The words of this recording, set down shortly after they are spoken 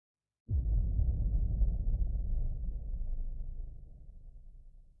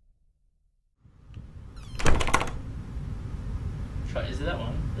it that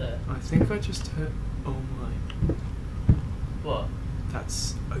one? There. I think I just heard. Oh my. What?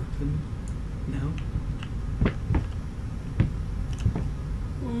 That's open now.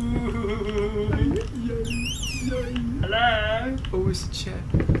 Hello? Oh, it's a chair.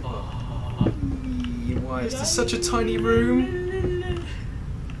 Oh. Why is this such a tiny room?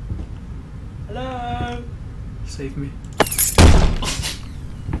 Hello? Save me.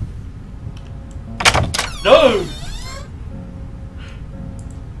 No!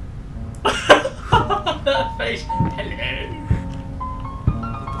 That face. Hello.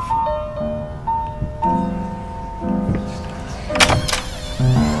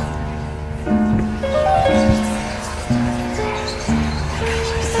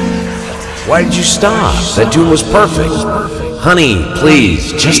 Why did you stop? That tune was perfect. Honey,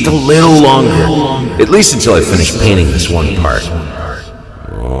 please, just a little longer. At least until I finish painting this one part.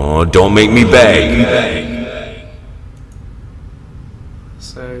 Oh, don't make me beg.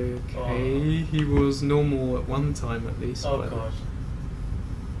 So, okay, he was normal at one time at least. Oh but god.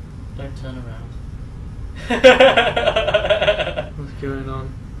 Don't turn around. what's going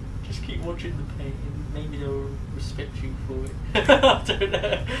on? Just keep watching the painting. Maybe they'll respect you for it. I don't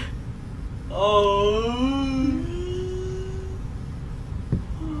know. Oh.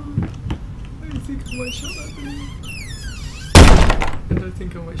 I think I might shut that door. And I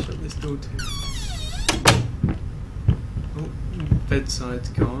think I might shut this door too. Oh, bedside's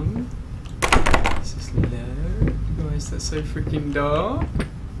gone. This is low. Why is that so freaking dark?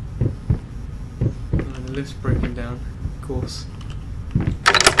 Oh, the lift's broken down. Of course.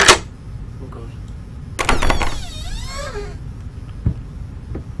 Oh god.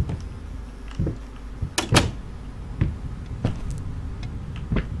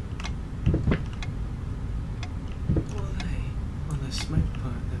 Smoke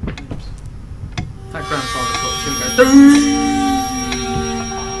pipe, there it is. That grandfather clock's gonna go.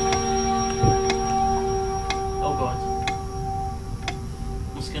 Oh god.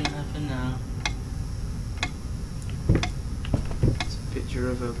 What's gonna happen now? It's a picture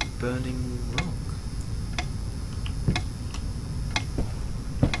of a burning rock.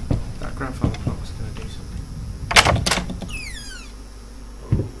 That grandfather clock's gonna do something.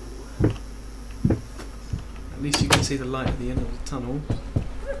 At least you can see the light at the end of the tunnel.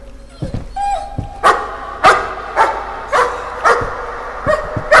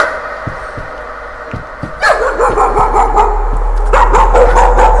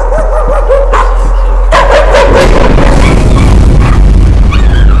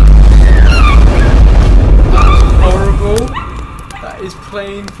 Horrible. That is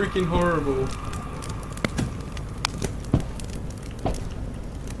plain freaking horrible.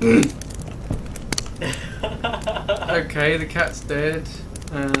 Okay, the cat's dead,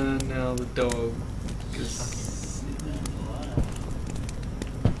 and now the dog.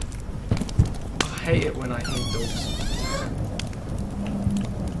 I hate it when I hear dogs.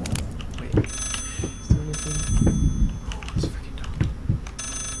 Wait, is there anything? Oh, it's freaking dark.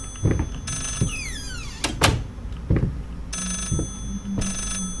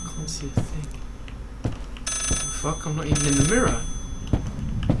 Can't see a thing. Oh, fuck, I'm not even in the mirror.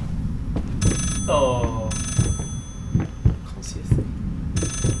 Oh. Can't see a thing.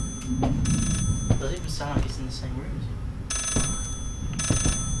 Does it even sound like it's in the same room as you?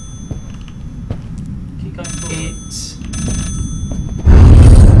 Keep going forward. It's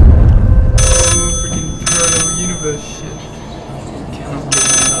freaking parallel universe shit. Cannot be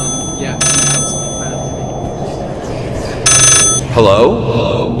yeah, that's not bad to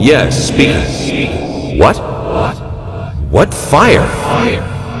Hello? Yes, speaking. What? What fire?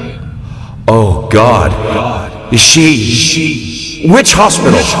 Oh God. Is she? Which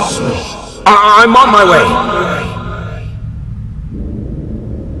hospital? I'm on my way.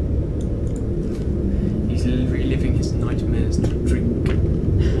 me. He's reliving his nightmares to drink.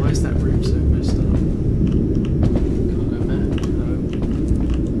 Why is that room so messed up? Can't go back. No.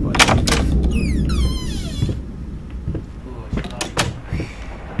 But I can go forward. Oh, it's dark.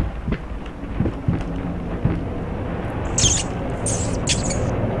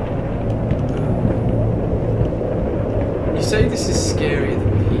 You say this is scarier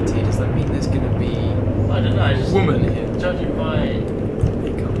than PT, does that mean there's gonna be I don't know, I a just woman here? judging by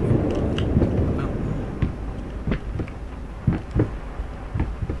They can't be.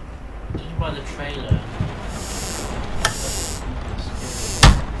 judging by the trailer.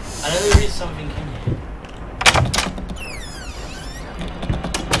 I know there is something in here. I'm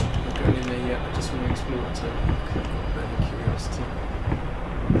not going in there yet, I just want to explore it, so I've got burning curiosity.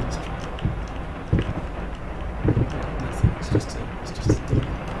 Nothing, it's just a thing.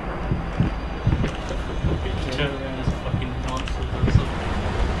 Turn around as a fucking monster or something.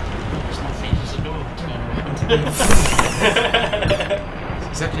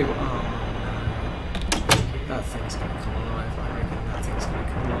 exactly what. Oh no. That thing's gonna come alive. I reckon that thing's gonna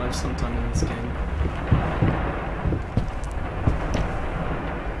come alive sometime in this game.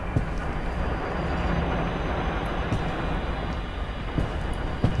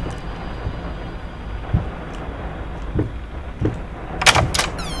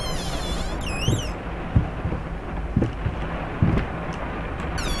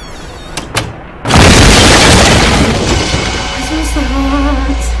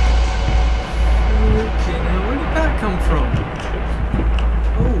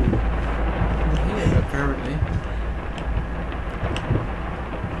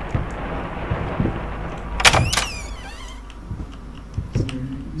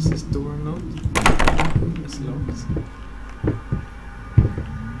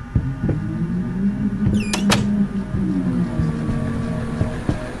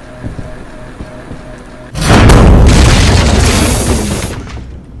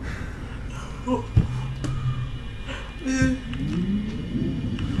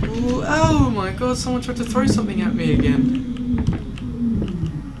 God, someone tried to throw something at me again.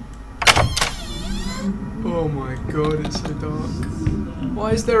 Oh my god, it's so dark.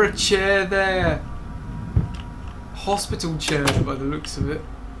 Why is there a chair there? Hospital chair by the looks of it.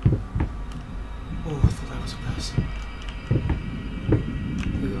 Oh, I thought that was a person.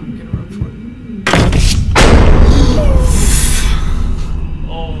 I'm gonna run for it.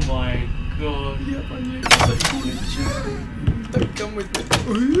 Oh my god. Yep, I knew it was a haunted chair. Don't come with me.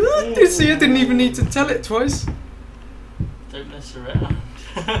 You see, I didn't even need to tell it twice. Don't mess around.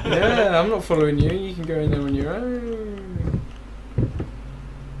 Yeah, I'm not following you. You can go in there on your own.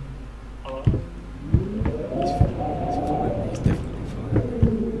 Hello? He's following me. He's definitely following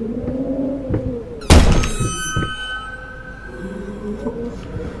me.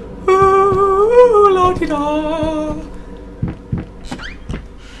 Oh, la-di-da.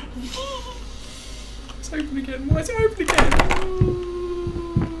 It's open again. Why is it open again?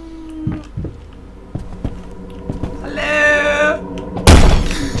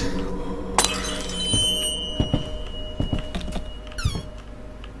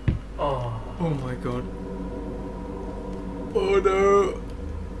 Oh my god. Oh no.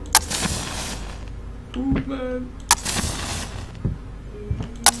 Oh man.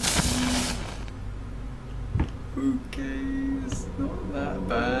 Okay, it's not that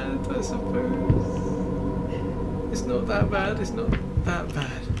bad, I suppose. It's not that bad, it's not that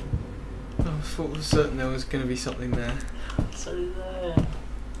bad. I thought for certain there was going to be something there. So there.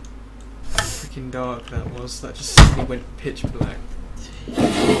 Freaking dark that was, that just suddenly went pitch black.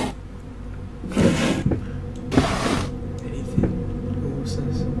 Anything? What's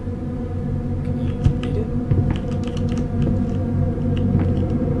this? Can you read it?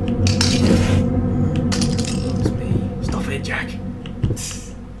 It's me. Stop it, Jack!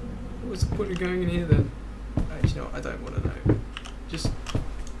 What's the point of going in here then? Actually, no, I don't want to know. Just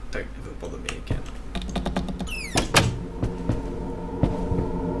don't ever bother me again.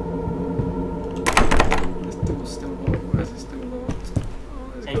 This door's still locked. Why is it still locked?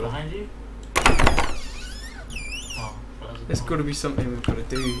 Oh, Hey, behind you? Oh, there's got to be something we've got to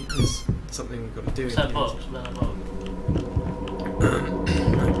do. There's something we've got to do. What's that box? What's that box?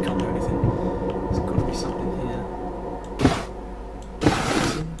 No, you can't do anything. There's got to be something here.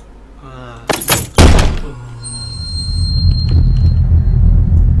 Ah.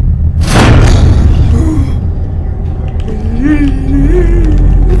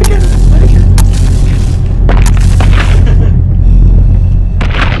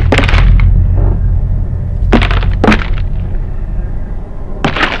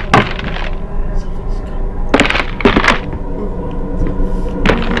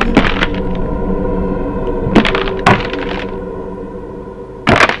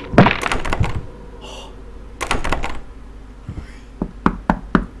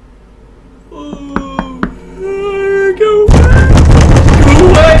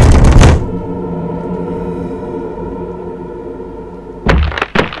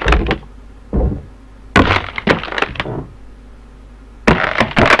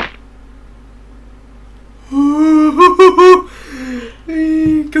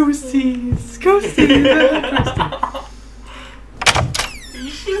 Ghosties! Ghosties! You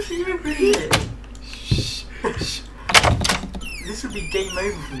should even read it. Shh. Shh. This would be game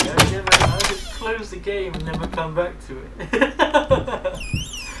over for me. I would close the game and never come back to it.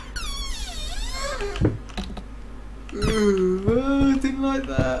 Ooh, I didn't like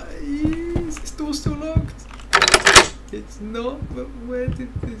that. Is this door still locked? It's not, but where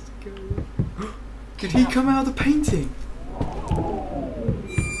did this go? Did he come out of the painting?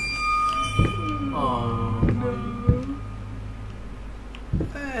 Oh no.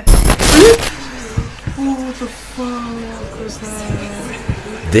 What the fuck was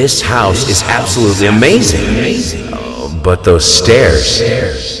that? This house is absolutely amazing. Oh, but those stairs.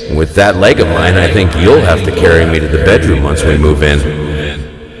 With that leg of mine, I think you'll have to carry me to the bedroom once we move in.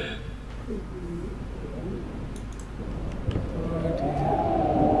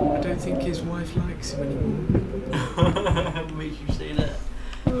 I don't think his wife likes him anymore. What makes you say that?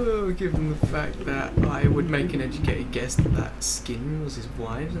 Oh, given the fact that I would make an educated guess that that skin was his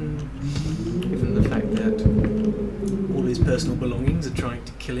wife's, and given the fact that all his personal belongings are trying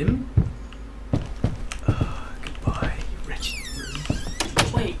to kill him. Goodbye, you wretched room.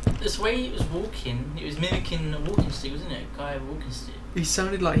 Wait, this way he was walking, it was mimicking a walking stick, wasn't it? A guy with a walking stick. He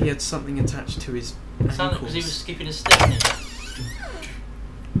sounded like he had something attached to his It sounded because he was skipping a step in it.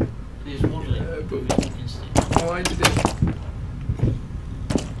 He was waddling with a walking stick. Why did it?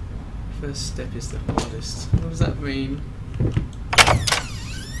 First step is the hardest. What does that mean?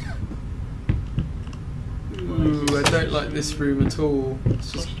 Ooh, I don't like this room at all.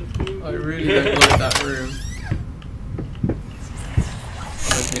 It's just, I really don't like that room.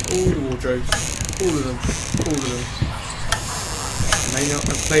 I'm opening all the wardrobes. All of them. All of them. I may not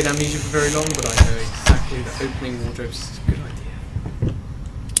have played Amnesia for very long, but I know exactly that opening wardrobes is a good idea.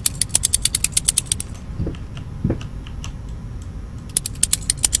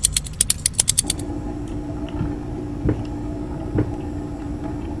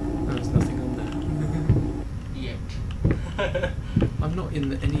 There's nothing on there. Yet. I'm not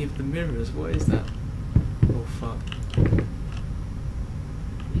in any of the mirrors. What is that? Oh fuck.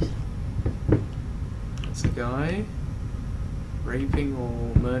 That's a guy raping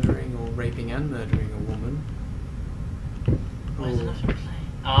or murdering or raping and murdering a woman. Why is there nothing playing?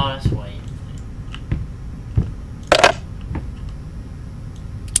 Oh, that's why.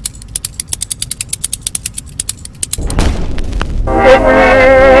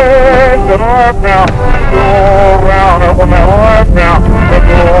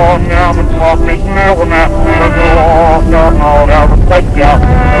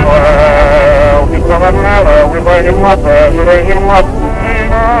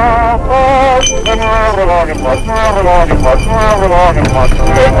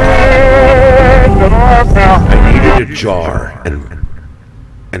 I needed a jar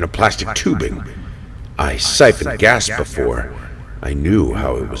and a plastic tubing. I siphoned gas before. I knew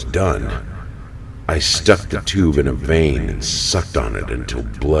how it was done. I stuck the tube in a vein and sucked on it until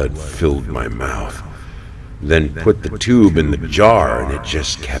blood filled my mouth. Then put the tube in the jar and it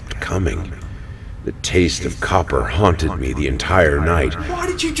just kept coming. The taste of copper haunted me the entire night. Why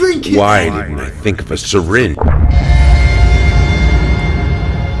did you drink it? Why didn't I think of a syringe?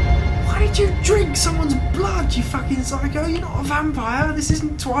 Why did you drink someone's blood, you fucking psycho? You're not a vampire. This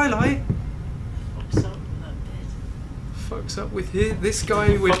isn't Twilight. Fuck's up with that bed. Fucks up with this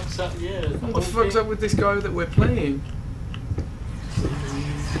guy with. Fucks up, yeah. What the fuck's up with this guy that we're playing?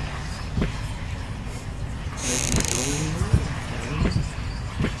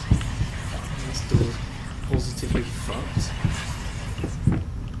 This door's positively fucked. Do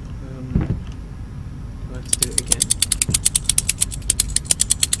I have to do it again?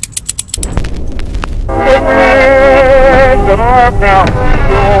 Oh god.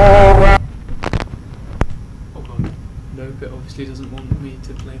 No, but obviously doesn't want me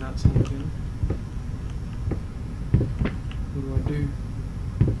to play that song again. What do?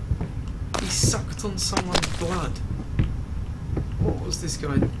 He sucked on someone's blood. What was this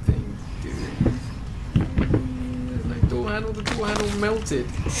guy thing doing? The door handle melted.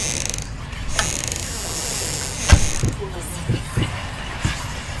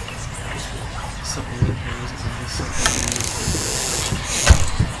 Something with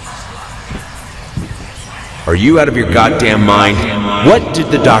Are you out of your goddamn mind? What did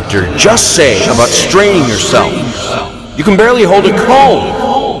the doctor just say about straining yourself? You can barely hold a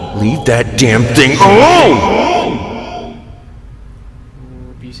comb. Leave that damn thing alone!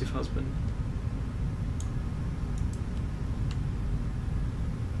 abusive husband.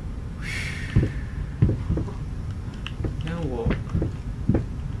 Now what?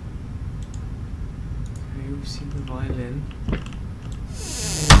 Okay, we've seen the violin.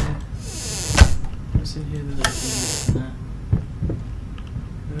 What's in here that I can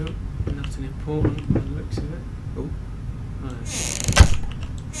Nope, nothing important by the looks of it. Oh, nice.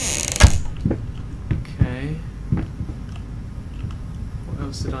 Okay. What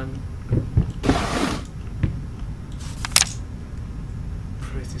else did I...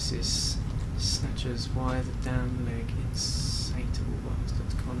 Prothesis snatchers. Why the damn leg? Insatiable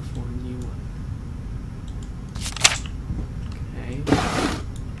bastards. Can't afford a new one. Okay.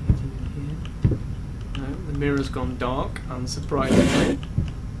 Anything in here? No, the mirror's gone dark, unsurprisingly.